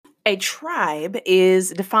A tribe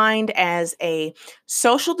is defined as a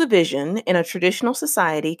social division in a traditional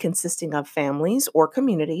society consisting of families or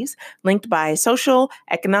communities linked by social,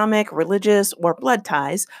 economic, religious, or blood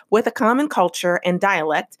ties with a common culture and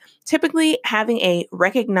dialect, typically having a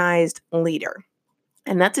recognized leader.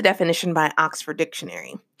 And that's a definition by Oxford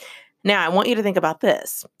Dictionary. Now, I want you to think about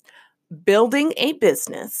this. Building a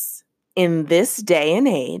business in this day and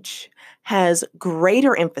age has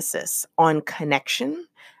greater emphasis on connection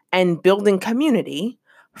and building community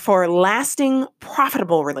for lasting,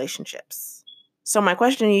 profitable relationships. So, my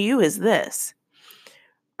question to you is this: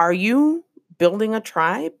 are you building a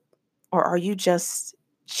tribe or are you just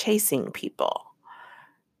chasing people?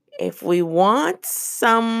 If we want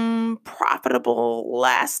some profitable,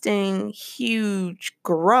 lasting, huge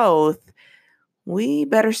growth, we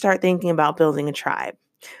better start thinking about building a tribe.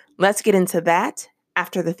 Let's get into that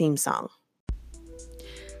after the theme song.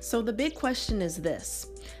 So, the big question is this: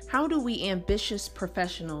 how do we ambitious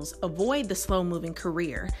professionals avoid the slow moving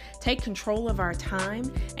career, take control of our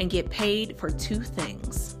time, and get paid for two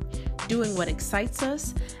things? Doing what excites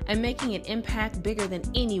us and making an impact bigger than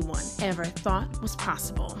anyone ever thought was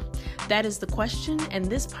possible. That is the question, and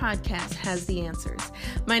this podcast has the answers.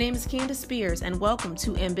 My name is Candace Spears, and welcome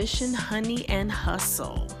to Ambition, Honey, and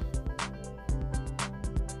Hustle.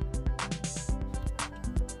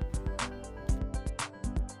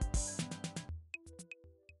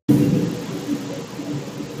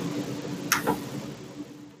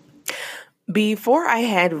 Before I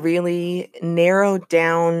had really narrowed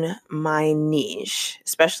down my niche,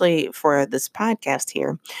 especially for this podcast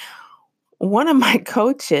here, one of my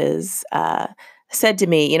coaches said to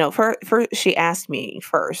me, she asked me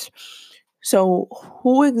first, so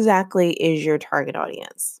who exactly is your target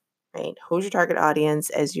audience, right? Who's your target audience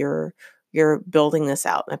as you're building this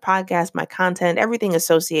out? My podcast, my content, everything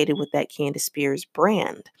associated with that Candace Spears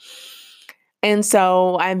brand. And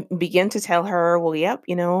so I began to tell her, well, yep,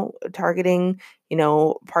 targeting,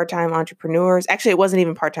 part-time entrepreneurs. Actually, it wasn't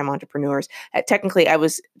even part-time entrepreneurs. Technically, I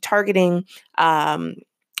was targeting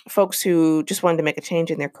folks who just wanted to make a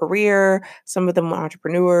change in their career. Some of them were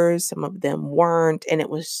entrepreneurs, some of them weren't. And it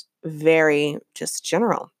was very just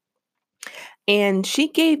general. And she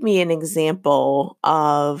gave me an example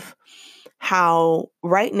of how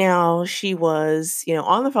right now she was,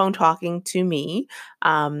 on the phone talking to me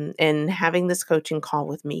and having this coaching call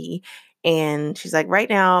with me. And she's like, right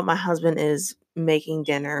now, my husband is making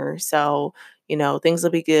dinner. So, things will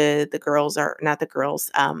be good. The girls are not the girls.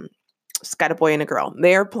 It's got a boy and a girl.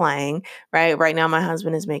 They're playing, right? Right now, my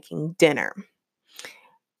husband is making dinner.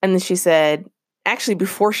 And then she said, actually,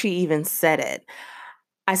 before she even said it,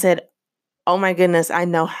 I said, oh my goodness, I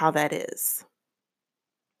know how that is.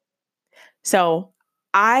 So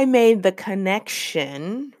I made the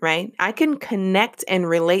connection, right? I can connect and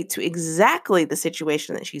relate to exactly the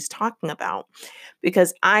situation that she's talking about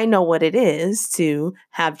because I know what it is to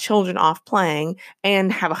have children off playing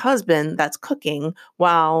and have a husband that's cooking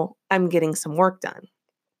while I'm getting some work done.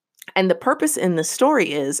 And the purpose in the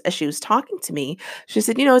story is, as she was talking to me, she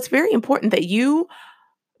said, it's very important that you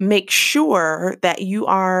make sure that you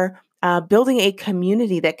are building a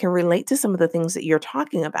community that can relate to some of the things that you're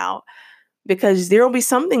talking about, because there will be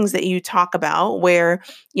some things that you talk about where,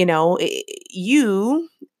 you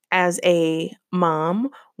as a mom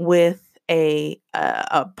with a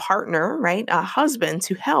partner, right, a husband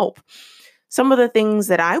to help. Some of the things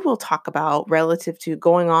that I will talk about relative to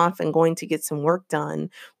going off and going to get some work done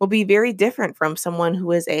will be very different from someone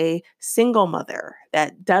who is a single mother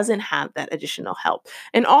that doesn't have that additional help.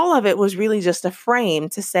 And all of it was really just a frame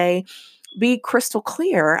to say, be crystal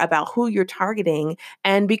clear about who you're targeting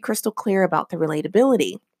and be crystal clear about the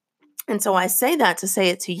relatability. And so I say that to say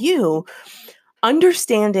it to you,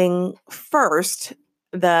 understanding first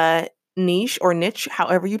the niche or niche,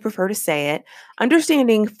 however you prefer to say it,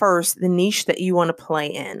 understanding first the niche that you want to play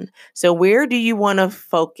in. So where do you want to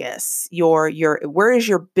focus your where is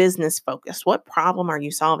your business focused? What problem are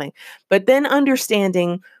you solving? But then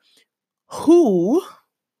understanding who,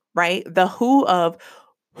 right? The who of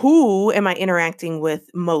who am I interacting with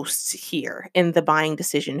most here in the buying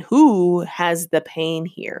decision? Who has the pain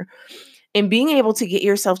here? And being able to get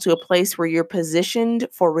yourself to a place where you're positioned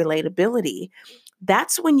for relatability,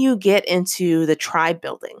 that's when you get into the tribe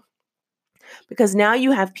building. Because now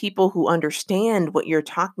you have people who understand what you're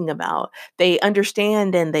talking about. They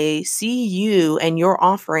understand and they see you and your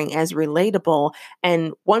offering as relatable.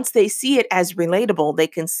 And once they see it as relatable, they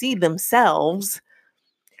can see themselves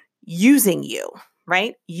using you,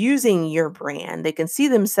 right? Using your brand. They can see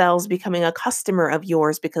themselves becoming a customer of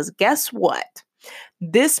yours because guess what?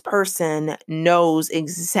 This person knows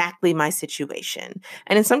exactly my situation.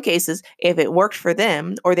 And in some cases, if it worked for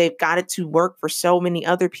them or they've got it to work for so many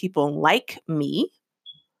other people like me,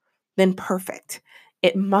 then perfect.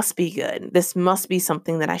 It must be good. This must be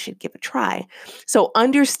something that I should give a try. So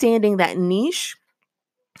understanding that niche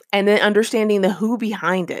and then understanding the who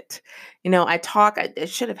behind it. I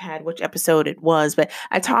should have had which episode it was, but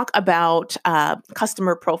I talk about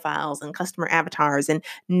customer profiles and customer avatars and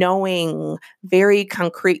knowing very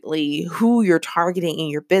concretely who you're targeting in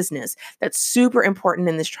your business. That's super important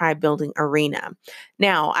in this tribe building arena.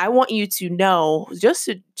 Now, I want you to know, just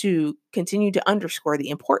to continue to underscore the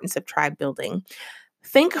importance of tribe building,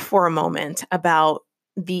 think for a moment about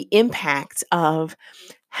the impact of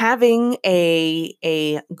having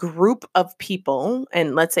a group of people,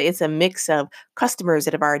 and let's say it's a mix of customers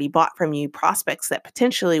that have already bought from you, prospects that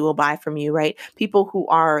potentially will buy from you, right? People who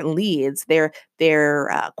are leads, they're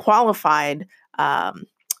qualified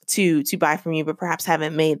to buy from you, but perhaps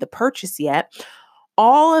haven't made the purchase yet.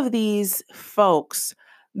 All of these folks,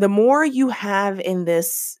 the more you have in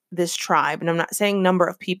this tribe, and I'm not saying number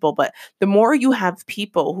of people, but the more you have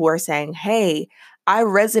people who are saying, hey, I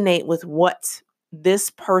resonate with what this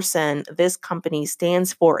person, this company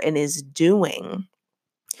stands for and is doing,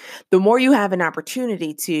 the more you have an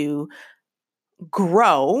opportunity to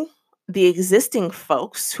grow the existing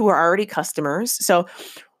folks who are already customers. So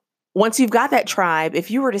once you've got that tribe,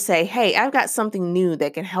 if you were to say, hey, I've got something new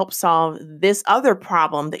that can help solve this other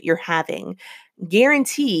problem that you're having,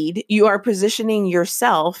 guaranteed you are positioning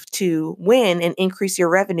yourself to win and increase your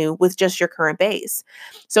revenue with just your current base.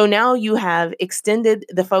 So now you have extended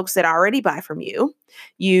the folks that already buy from you.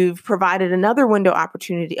 You've provided another window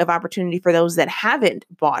opportunity for those that haven't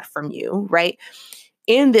bought from you, right?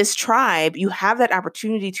 In this tribe, you have that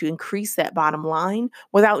opportunity to increase that bottom line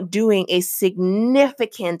without doing a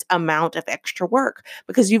significant amount of extra work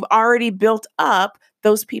because you've already built up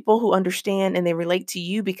those people who understand and they relate to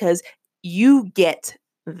you because you get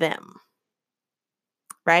them,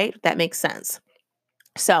 right? That makes sense.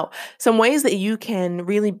 So, some ways that you can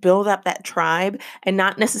really build up that tribe and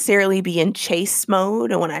not necessarily be in chase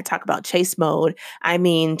mode. And when I talk about chase mode, I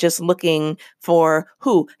mean just looking for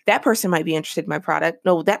who that person might be interested in my product.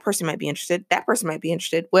 No, that person might be interested. That person might be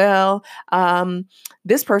interested. Well,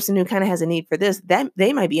 this person who kind of has a need for this, that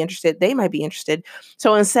they might be interested. They might be interested.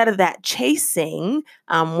 So instead of that chasing,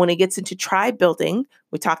 when it gets into tribe building,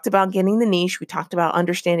 we talked about getting the niche. We talked about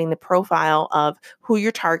understanding the profile of who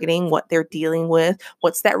you're targeting, what they're dealing with,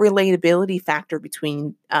 what's that relatability factor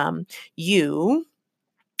between you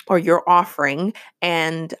or your offering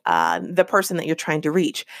and the person that you're trying to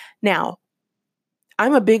reach. Now,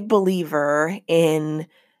 I'm a big believer in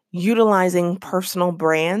utilizing personal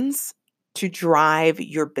brands to drive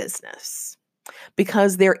your business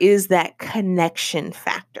because there is that connection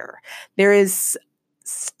factor. There is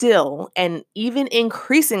still, and even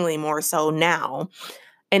increasingly more so now,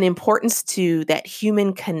 an importance to that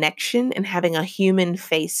human connection and having a human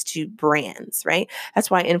face to brands, right? That's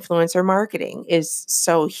why influencer marketing is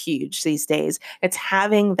so huge these days. It's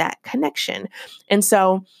having that connection. And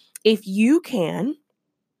so if you can,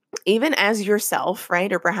 even as yourself,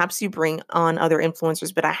 right? Or perhaps you bring on other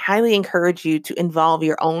influencers, but I highly encourage you to involve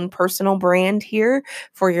your own personal brand here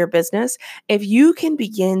for your business. If you can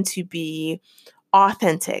begin to be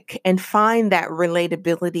authentic and find that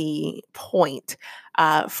relatability point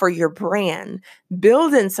for your brand,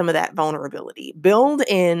 build in some of that vulnerability, build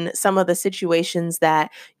in some of the situations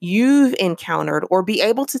that you've encountered, or be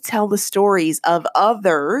able to tell the stories of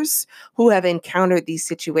others who have encountered these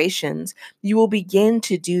situations. You will begin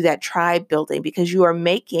to do that tribe building because you are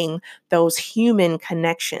making those human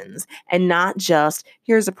connections and not just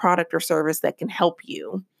here's a product or service that can help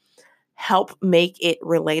you. Help make it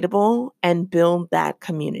relatable and build that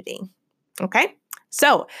community. Okay.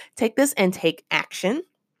 So take this and take action.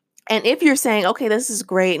 And if you're saying, okay, this is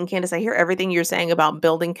great. And Candace, I hear everything you're saying about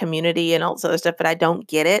building community and all this other stuff, but I don't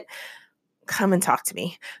get it. Come and talk to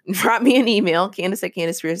me. Drop me an email,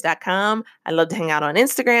 Candace@CandaceSpears.com. I love to hang out on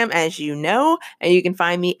Instagram, as you know, and you can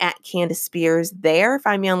find me at Candace Spears there.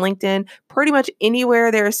 Find me on LinkedIn, pretty much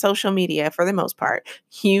anywhere there is social media for the most part.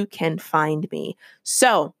 You can find me.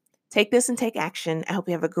 So take this and take action. I hope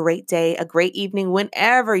you have a great day, a great evening,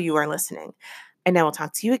 whenever you are listening. And I will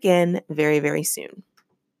talk to you again very, very soon.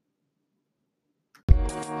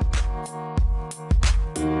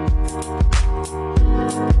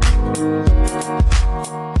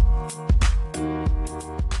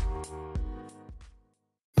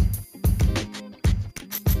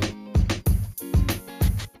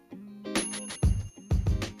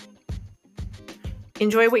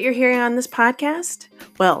 Enjoy what you're hearing on this podcast?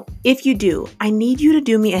 Well, if you do, I need you to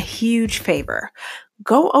do me a huge favor.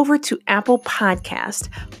 Go over to Apple Podcast,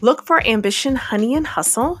 look for Ambition, Honey, and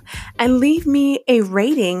Hustle, and leave me a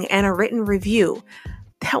rating and a written review.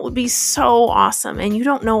 That would be so awesome. And you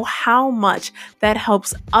don't know how much that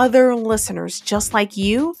helps other listeners just like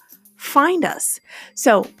you find us.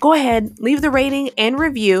 So go ahead, leave the rating and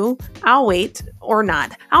review. I'll wait or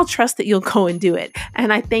not. I'll trust that you'll go and do it.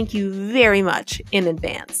 And I thank you very much in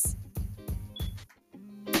advance.